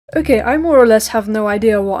Okay, I more or less have no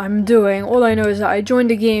idea what I'm doing. All I know is that I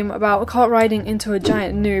joined a game about kart riding into a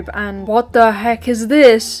giant noob, and what the heck is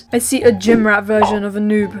this? I see a gym rat version of a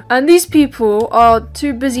noob. And these people are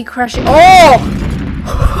too busy crashing.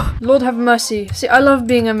 Oh! Lord have mercy. See, I love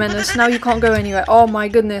being a menace. Now you can't go anywhere. Oh my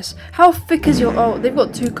goodness. How thick is your... Oh, they've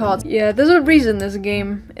got 2 carts. Yeah, there's a reason this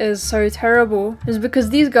game is so terrible. It's because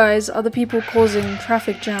these guys are the people causing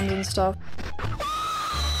traffic jams and stuff.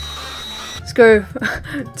 Let's go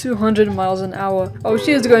 200 miles an hour. Oh,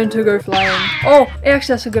 she is going to go flying. Oh,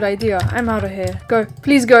 actually that's a good idea. I'm out of here. Go.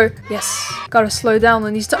 Please go. Yes. Gotta slow down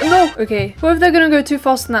on these turns. No! Okay. What if they're gonna go too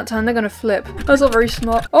fast in that turn? They're gonna flip. That's not very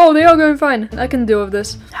smart. Oh, they are going fine. I can deal with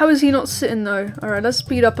this. How is he not sitting though? Alright, let's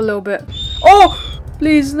speed up a little bit. Oh!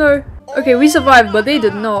 Please, no. Okay, we survived, but they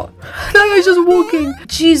did not. That guy's just walking.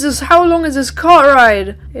 Jesus, how long is this cart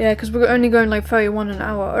ride? Yeah, because we're only going like 31 an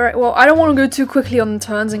hour. Alright, well, I don't want to go too quickly on the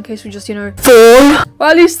turns in case we just, you know, fall. Well,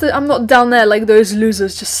 at least I'm not down there like those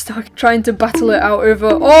losers just stuck trying to battle it out over.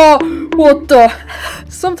 Oh, what the?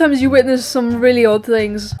 Sometimes you witness some really odd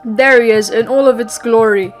things. There he is in all of its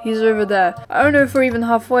glory. He's over there. I don't know if we're even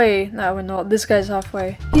halfway. No, we're not. This guy's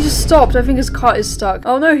halfway. He just stopped. I think his cart is stuck.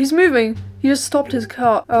 Oh no, he's moving. He just stopped his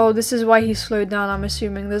cart. Oh, this is why he slowed down, I'm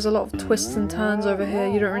assuming. There's a lot of twists and turns over here.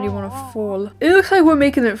 You don't really want to fall. It looks like we're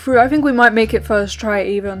making it through. I think we might make it first try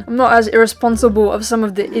even. I'm not as irresponsible of some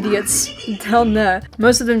of the idiots down there.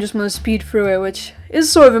 Most of them just want to speed through it, which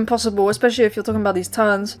is sort of impossible, especially if you're talking about these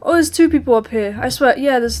turns. Oh, there's 2 people up here. I swear,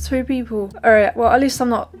 yeah, there's 2 people. Alright, well, at least I'm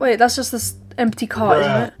not... Wait, that's just this empty cart,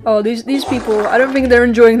 isn't it? Oh, these people, I don't think they're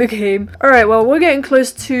enjoying the game. Alright, well, we're getting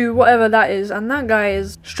close to whatever that is, and that guy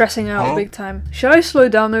is stressing out big time. Should I slow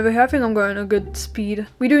down over here? I think I'm going a good speed.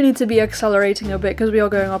 We do need to be accelerating a bit because we are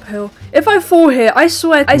going uphill. If I fall here, I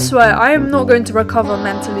swear, I am not going to recover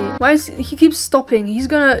mentally. Why is he keeps stopping? He's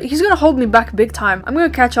gonna hold me back big time. I'm gonna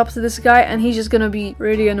catch up to this guy, and he's just gonna be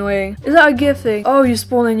really annoying. Is that a gift thing? Oh, you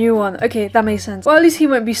spawn a new one. Okay, that makes sense. Well, at least he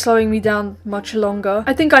won't be slowing me down much longer.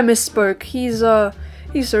 I think I misspoke.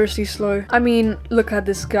 He's seriously slow. I mean, look at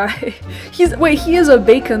this guy. He is a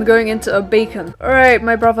bacon going into a bacon. Alright,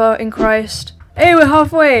 my brother in Christ. Hey, we're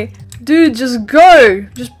halfway. Dude, just go.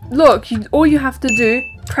 Just look, all you have to do,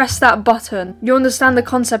 press that button. You understand the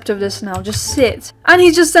concept of this now. Just sit. And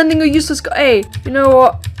he's just sending a useless Hey, you know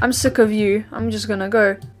what? I'm sick of you. I'm just gonna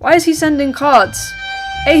go. Why is he sending cards?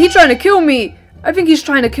 Hey, he's trying to kill me. I think he's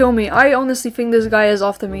trying to kill me. I honestly think this guy is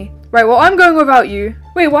after me. Right, well, I'm going without you.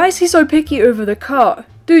 Wait, why is he so picky over the cart?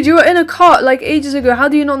 Dude, you were in a cart like ages ago. How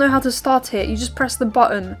do you not know how to start it? You just press the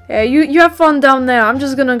button. Yeah, you have fun down there. I'm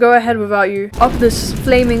just gonna go ahead without you. Up this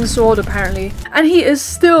flaming sword, apparently. And he is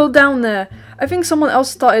still down there. I think someone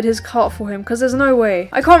else started his cart for him, because there's no way.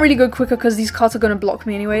 I can't really go quicker because these carts are going to block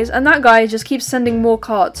me anyways. And that guy just keeps sending more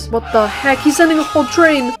carts. What the heck? He's sending a whole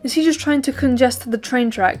train. Is he just trying to congest the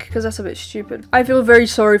train track? Because that's a bit stupid. I feel very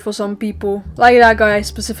sorry for some people. Like that guy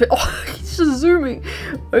specific. Oh, he's just zooming.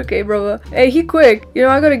 Okay, brother. Hey, he quick. You know,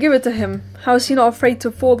 I gotta give it to him. How is he not afraid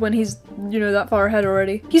to fall when he's, you know, that far ahead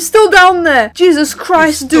already? He's still down there! Jesus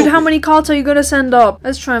Christ, dude, how many carts are you gonna send up?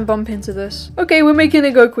 Let's try and bump into this. Okay, we're making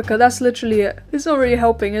it go quicker. That's literally it. It's not really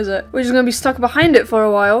helping, is it? We're just gonna be stuck behind it for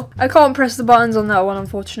a while. I can't press the buttons on that one,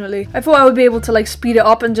 unfortunately. I thought I would be able to, like, speed it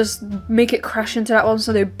up and just make it crash into that one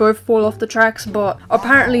so they both fall off the tracks, but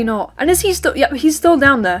apparently not. And is he still... Yeah, he's still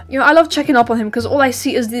down there. You know, I love checking up on him because all I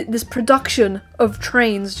see is this production of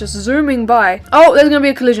trains just zooming by. Oh, there's gonna be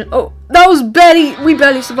a collision. Oh. That was we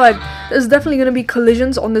barely survived. There's definitely going to be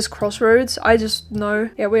collisions on this crossroads. I just know.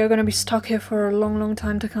 Yeah, we are going to be stuck here for a long, long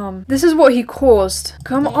time to come. This is what he caused.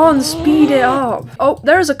 Come on, speed it up. Oh,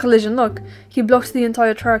 there is a collision. Look, he blocked the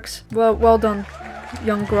entire tracks. Well done,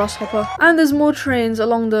 young grasshopper. And there's more trains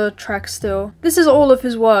along the track still. This is all of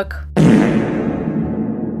his work.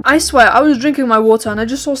 I swear, I was drinking my water and I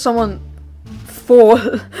just saw someone fall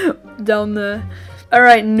down there.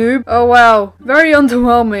 Alright, noob. Oh wow, very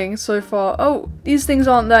underwhelming so far. Oh, these things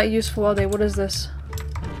aren't that useful, are they? What is this?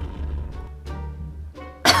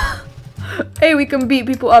 Hey, we can beat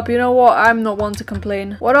people up. You know what? I'm not one to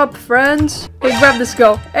complain. What up, friends? Hey, grab this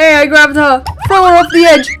girl. Hey, I grabbed her. Throw her off the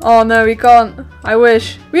edge. Oh no, we can't. I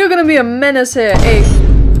wish. We are gonna be a menace here. Hey.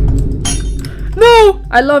 No!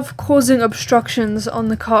 I love causing obstructions on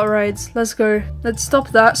the cart rides. Let's go. Let's stop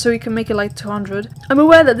that so we can make it like 200. I'm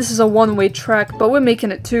aware that this is a one-way track, but we're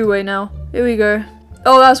making it two-way now. Here we go.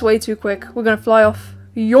 Oh, that's way too quick. We're gonna fly off.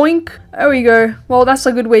 Yoink! There we go. Well, that's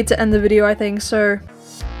a good way to end the video, I think, so...